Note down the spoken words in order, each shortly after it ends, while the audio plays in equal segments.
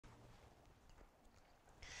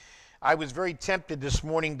I was very tempted this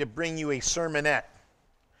morning to bring you a sermonette.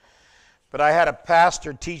 But I had a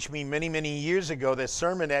pastor teach me many, many years ago that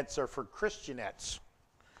sermonettes are for Christianettes.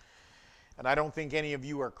 And I don't think any of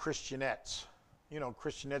you are Christianettes. You know,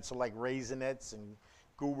 Christianettes are like Raisinets and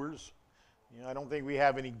Goobers. You know, I don't think we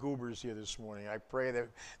have any Goobers here this morning. I pray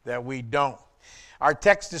that we don't. Our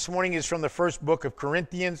text this morning is from the first book of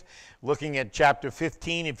Corinthians, looking at chapter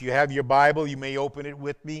 15. If you have your Bible, you may open it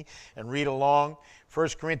with me and read along. 1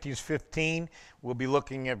 Corinthians 15, we'll be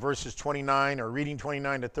looking at verses 29, or reading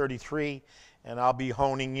 29 to 33, and I'll be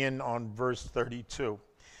honing in on verse 32.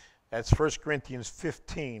 That's 1 Corinthians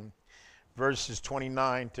 15, verses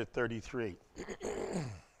 29 to 33.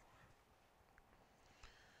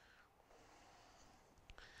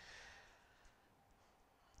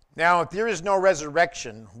 Now, if there is no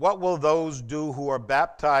resurrection, what will those do who are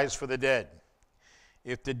baptized for the dead?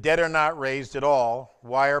 If the dead are not raised at all,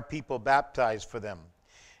 why are people baptized for them?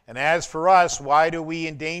 And as for us, why do we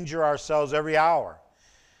endanger ourselves every hour?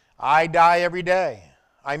 I die every day.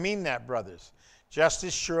 I mean that, brothers. Just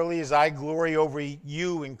as surely as I glory over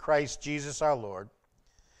you in Christ Jesus our Lord.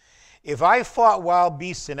 If I fought wild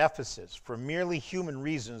beasts in Ephesus for merely human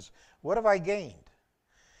reasons, what have I gained?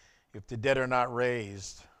 If the dead are not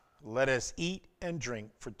raised, let us eat and drink,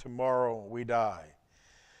 for tomorrow we die.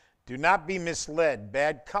 Do not be misled.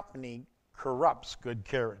 Bad company corrupts good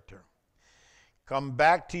character. Come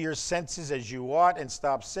back to your senses as you ought and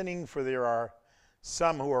stop sinning, for there are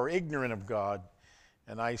some who are ignorant of God,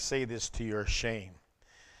 and I say this to your shame.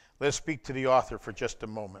 Let's speak to the author for just a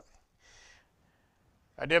moment.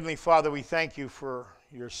 Our Heavenly Father, we thank you for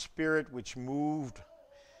your Spirit which moved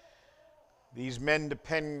these men to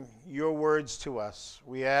pen your words to us.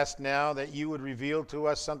 We ask now that you would reveal to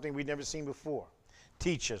us something we've never seen before.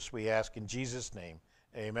 Teach us, we ask in Jesus' name.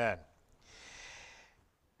 Amen.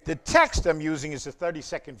 The text I'm using is the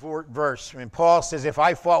 32nd verse. And Paul says, if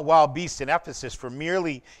I fought wild beasts in Ephesus for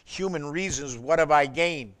merely human reasons, what have I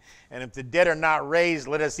gained? And if the dead are not raised,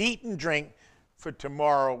 let us eat and drink, for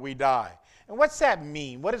tomorrow we die. And what's that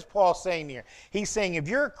mean? What is Paul saying here? He's saying if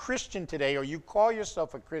you're a Christian today, or you call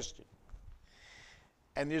yourself a Christian,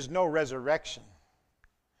 and there's no resurrection,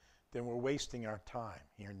 then we're wasting our time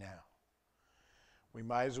here now. We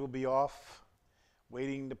might as well be off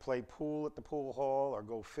waiting to play pool at the pool hall or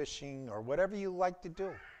go fishing or whatever you like to do.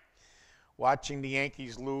 Watching the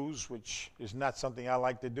Yankees lose, which is not something I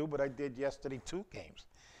like to do, but I did yesterday 2 games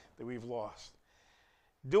that we've lost.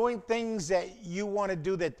 Doing things that you want to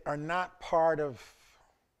do that are not part of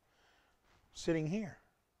sitting here.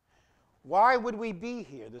 Why would we be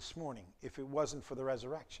here this morning if it wasn't for the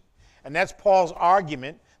resurrection? And that's Paul's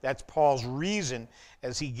argument. That's Paul's reason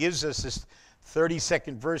as he gives us this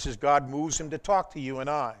 32nd verse as God moves him to talk to you and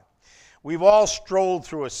I. We've all strolled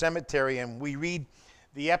through a cemetery and we read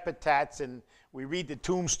the epitaphs and we read the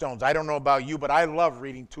tombstones. I don't know about you, but I love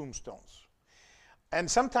reading tombstones. And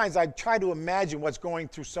sometimes I try to imagine what's going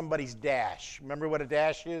through somebody's dash. Remember what a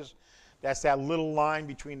dash is? That's that little line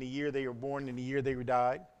between the year they were born and the year they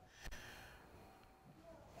died.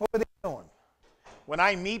 What were they doing? When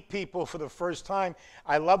I meet people for the first time,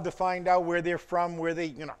 I love to find out where they're from, where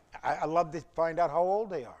they, I love to find out how old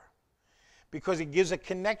they are. Because it gives a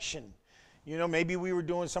connection. You know, maybe we were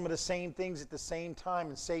doing some of the same things at the same time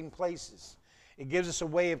in same places. It gives us a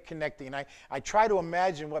way of connecting. And I try to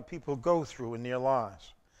imagine what people go through in their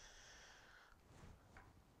lives.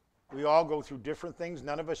 We all go through different things.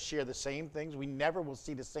 None of us share the same things. We never will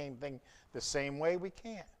see the same thing the same way. We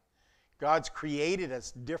can't. God's created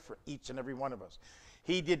us different, each and every one of us.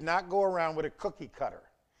 He did not go around with a cookie cutter.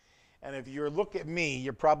 And if you look at me,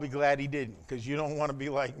 you're probably glad he didn't, because you don't want to be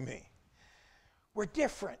like me. We're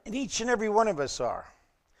different, and each and every one of us are.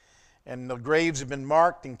 And the graves have been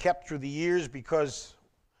marked and kept through the years because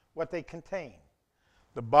what they contain,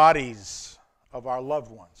 the bodies of our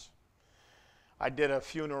loved ones. I did a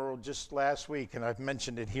funeral just last week, and I've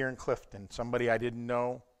mentioned it here in Clifton, somebody I didn't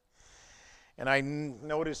know. And I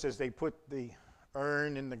noticed as they put the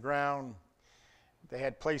urn in the ground, they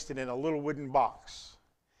had placed it in a little wooden box.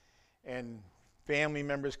 And family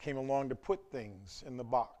members came along to put things in the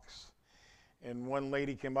box. And one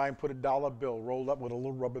lady came by and put a dollar bill rolled up with a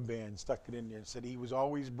little rubber band, stuck it in there, and said he was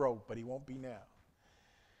always broke, but he won't be now.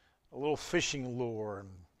 A little fishing lure, and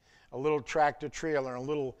a little tractor trailer, and a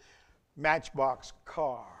little matchbox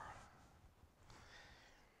car.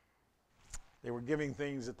 They were giving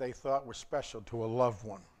things that they thought were special to a loved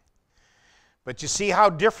one. But you see how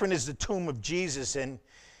different is the tomb of Jesus, and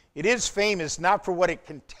it is famous not for what it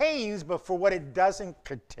contains, but for what it doesn't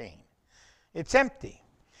contain. It's empty.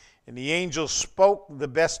 And the angel spoke the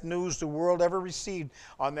best news the world ever received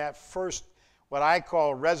on that first what I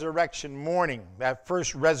call resurrection morning, that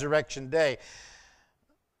first resurrection day,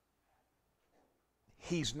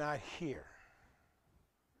 he's not here.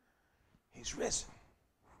 He's risen.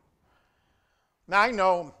 Now, I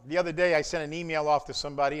know the other day I sent an email off to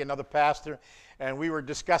somebody, another pastor, and we were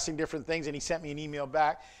discussing different things, and he sent me an email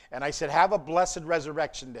back, and I said, have a blessed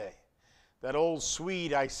resurrection day. That old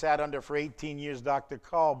Swede I sat under for 18 years, Dr.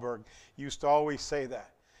 Karlberg, used to always say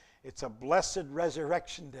that. It's a blessed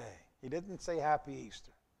resurrection day. He didn't say Happy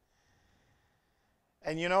Easter.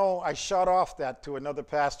 And you know, I shot off that to another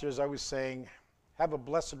pastor as I was saying, have a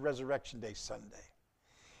blessed resurrection day Sunday.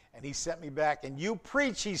 And he sent me back, and you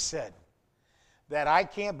preach, he said, that I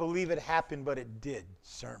can't believe it happened, but it did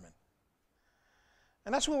sermon.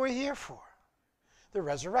 And that's what we're here for, the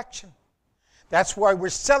resurrection. That's why we're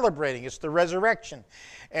celebrating. It's the resurrection.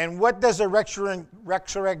 And what does a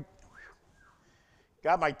resurrection,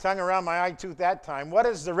 got my tongue around my eye tooth that time. What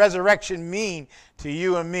does the resurrection mean to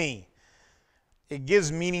you and me? It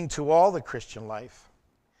gives meaning to all the Christian life.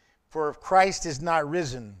 For if Christ is not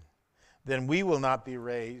risen, then we will not be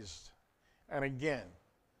raised. And again,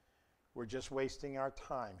 we're just wasting our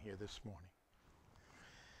time here this morning.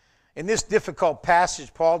 In this difficult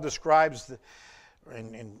passage, Paul describes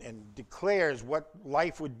and declares what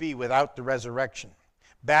life would be without the resurrection.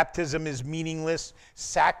 Baptism is meaningless.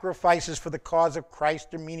 Sacrifices for the cause of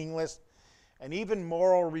Christ are meaningless. And even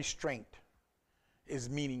moral restraint is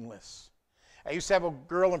meaningless. I used to have a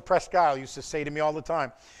girl in Presque Isle who used to say to me all the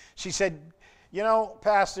time, she said, you know,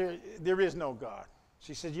 Pastor, there is no God.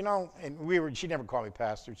 She said, you know, and she never called me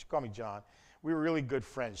pastor. She called me John. We were really good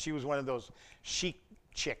friends. She was one of those chic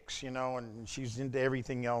chicks, you know, and she's into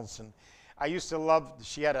everything else. And I used to love,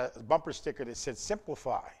 she had a bumper sticker that said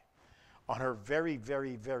simplify on her very,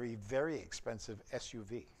 very, very, very expensive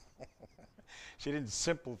SUV. She didn't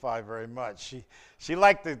simplify very much. She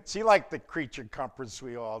liked the creature comforts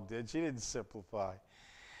we all did. She didn't simplify.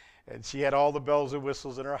 And she had all the bells and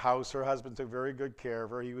whistles in her house. Her husband took very good care of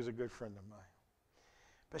her. He was a good friend of mine.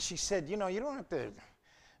 But she said, you know, you don't have to,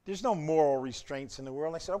 there's no moral restraints in the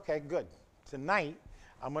world. I said, okay, good. Tonight,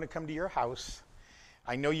 I'm going to come to your house.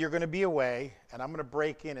 I know you're going to be away, and I'm going to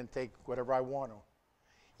break in and take whatever I want to.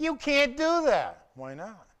 You can't do that. Why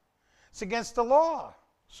not? It's against the law.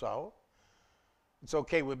 So, it's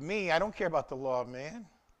okay with me. I don't care about the law of man.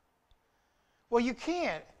 Well, you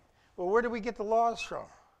can't. Well, where do we get the laws from?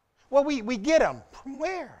 Well, we get them. From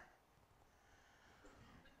where?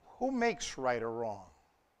 Who makes right or wrong?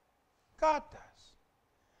 God does.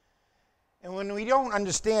 And when we don't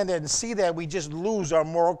understand that and see that, we just lose our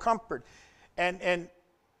moral comfort. And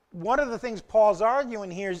one of the things Paul's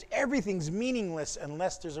arguing here is everything's meaningless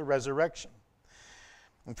unless there's a resurrection.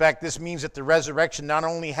 In fact, this means that the resurrection not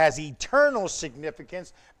only has eternal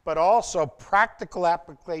significance, but also practical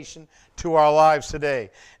application to our lives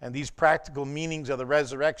today. And these practical meanings of the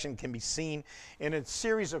resurrection can be seen in a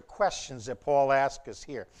series of questions that Paul asks us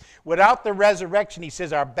here. Without the resurrection, he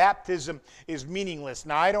says, our baptism is meaningless.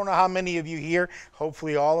 Now, I don't know how many of you here,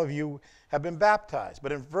 hopefully all of you have been baptized.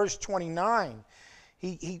 But in verse 29,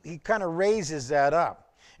 he kind of raises that up.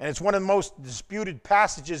 And it's one of the most disputed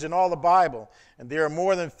passages in all the Bible. And there are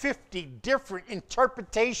more than 50 different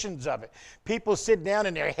interpretations of it. People sit down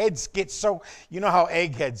and their heads get so, you know how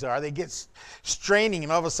eggheads are. They get straining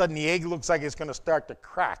and all of a sudden the egg looks like it's going to start to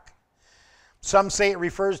crack. Some say it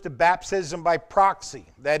refers to baptism by proxy.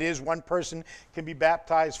 That is, one person can be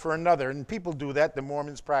baptized for another. And people do that. The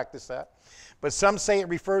Mormons practice that. But some say it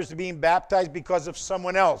refers to being baptized because of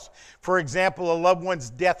someone else. For example, a loved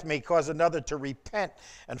one's death may cause another to repent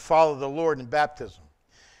and follow the Lord in baptism.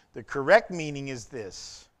 The correct meaning is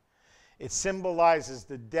this. It symbolizes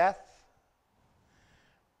the death,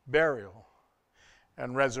 burial,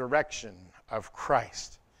 and resurrection of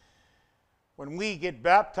Christ. When we get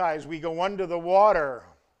baptized, we go under the water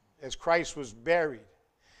as Christ was buried.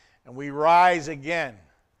 And we rise again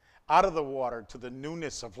out of the water to the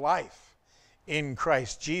newness of life in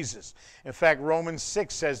Christ Jesus. In fact, Romans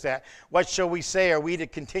 6 says that. What shall we say? Are we to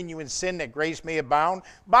continue in sin that grace may abound?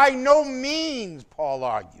 By no means, Paul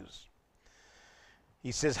argues.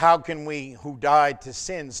 He says, how can we who died to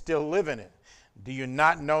sin still live in it? Do you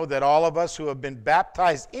not know that all of us who have been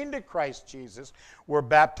baptized into Christ Jesus were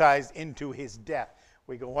baptized into his death?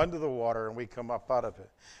 We go under the water and we come up out of it.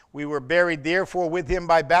 We were buried therefore with him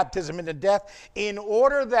by baptism into death, in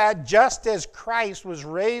order that just as Christ was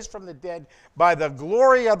raised from the dead by the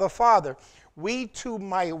glory of the Father, we too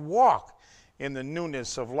might walk in the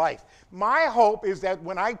newness of life. My hope is that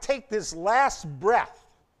when I take this last breath,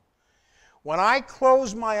 when I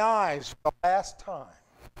close my eyes for the last time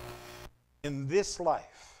in this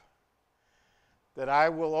life, that I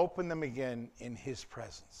will open them again in his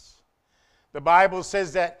presence. The Bible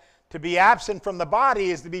says that to be absent from the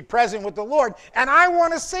body is to be present with the Lord, and I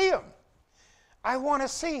want to see him. I want to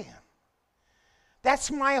see him.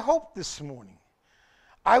 That's my hope this morning.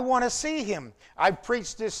 I want to see him. I've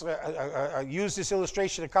preached this, used this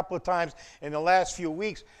illustration a couple of times in the last few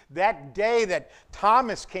weeks. That day that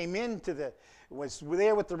Thomas came was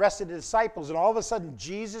there with the rest of the disciples, and all of a sudden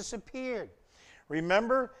Jesus appeared.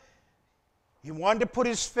 Remember? He wanted to put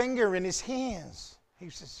his finger in his hands.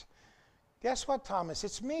 He says, guess what, Thomas?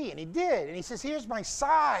 It's me. And he did. And he says, here's my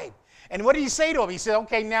side. And what did he say to him? He said,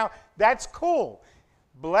 okay, now that's cool.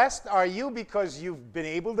 Blessed are you because you've been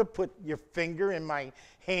able to put your finger in my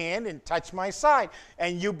hand and touch my side.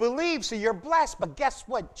 And you believe, so you're blessed. But guess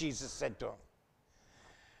what Jesus said to him?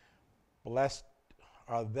 Blessed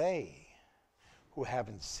are they who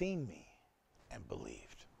haven't seen me and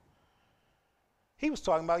believed. He was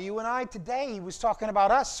talking about you and I today. He was talking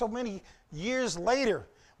about us so many years later.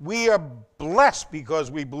 We are blessed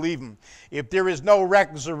because we believe him. If there is no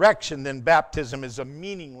resurrection, then baptism is a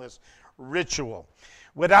meaningless ritual.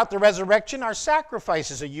 Without the resurrection, our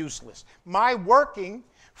sacrifices are useless. My working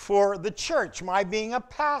for the church, my being a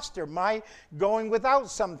pastor, my going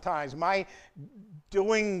without sometimes, my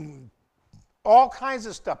doing all kinds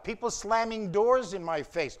of stuff. People slamming doors in my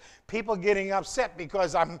face. People getting upset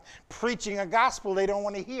because I'm preaching a gospel they don't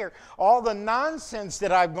want to hear. All the nonsense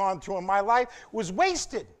that I've gone through in my life was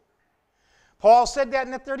wasted. Paul said that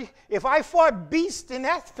in the 30. If I fought beasts in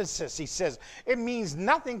Ephesus, he says, it means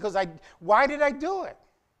nothing because why did I do it?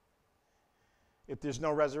 If there's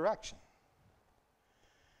no resurrection.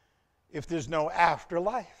 If there's no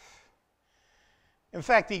afterlife. In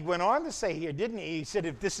fact, he went on to say here, didn't he? He said,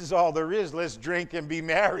 if this is all there is, let's drink and be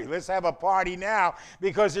merry. Let's have a party now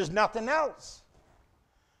because there's nothing else.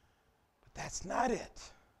 But that's not it.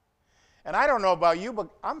 And I don't know about you, but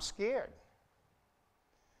I'm scared.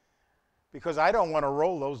 Because I don't want to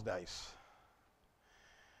roll those dice.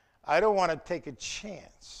 I don't want to take a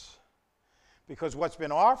chance. Because what's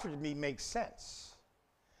been offered to me makes sense.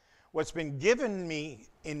 What's been given me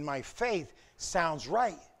in my faith sounds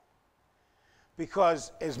right.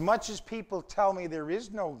 Because as much as people tell me there is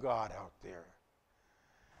no God out there,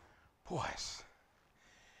 boys,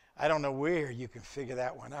 I don't know where you can figure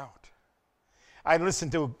that one out. I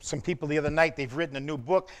listened to some people the other night. They've written a new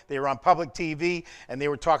book. They were on public TV, and they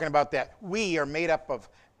were talking about that. We are made up of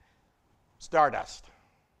stardust.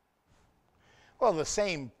 Well, the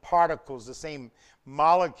same particles, the same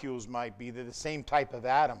molecules might be. They're the same type of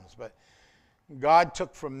atoms. But God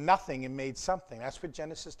took from nothing and made something. That's what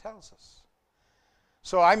Genesis tells us.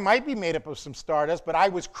 So I might be made up of some stardust, but I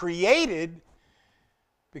was created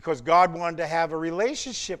because God wanted to have a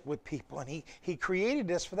relationship with people, and He created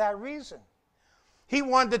us for that reason. He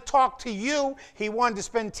wanted to talk to you. He wanted to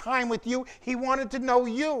spend time with you. He wanted to know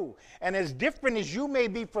you. And as different as you may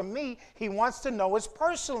be from me, He wants to know us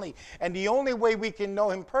personally. And the only way we can know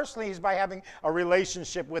Him personally is by having a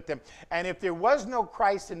relationship with Him. And if there was no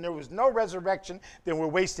Christ and there was no resurrection, then we're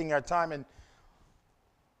wasting our time, and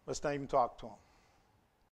let's not even talk to Him.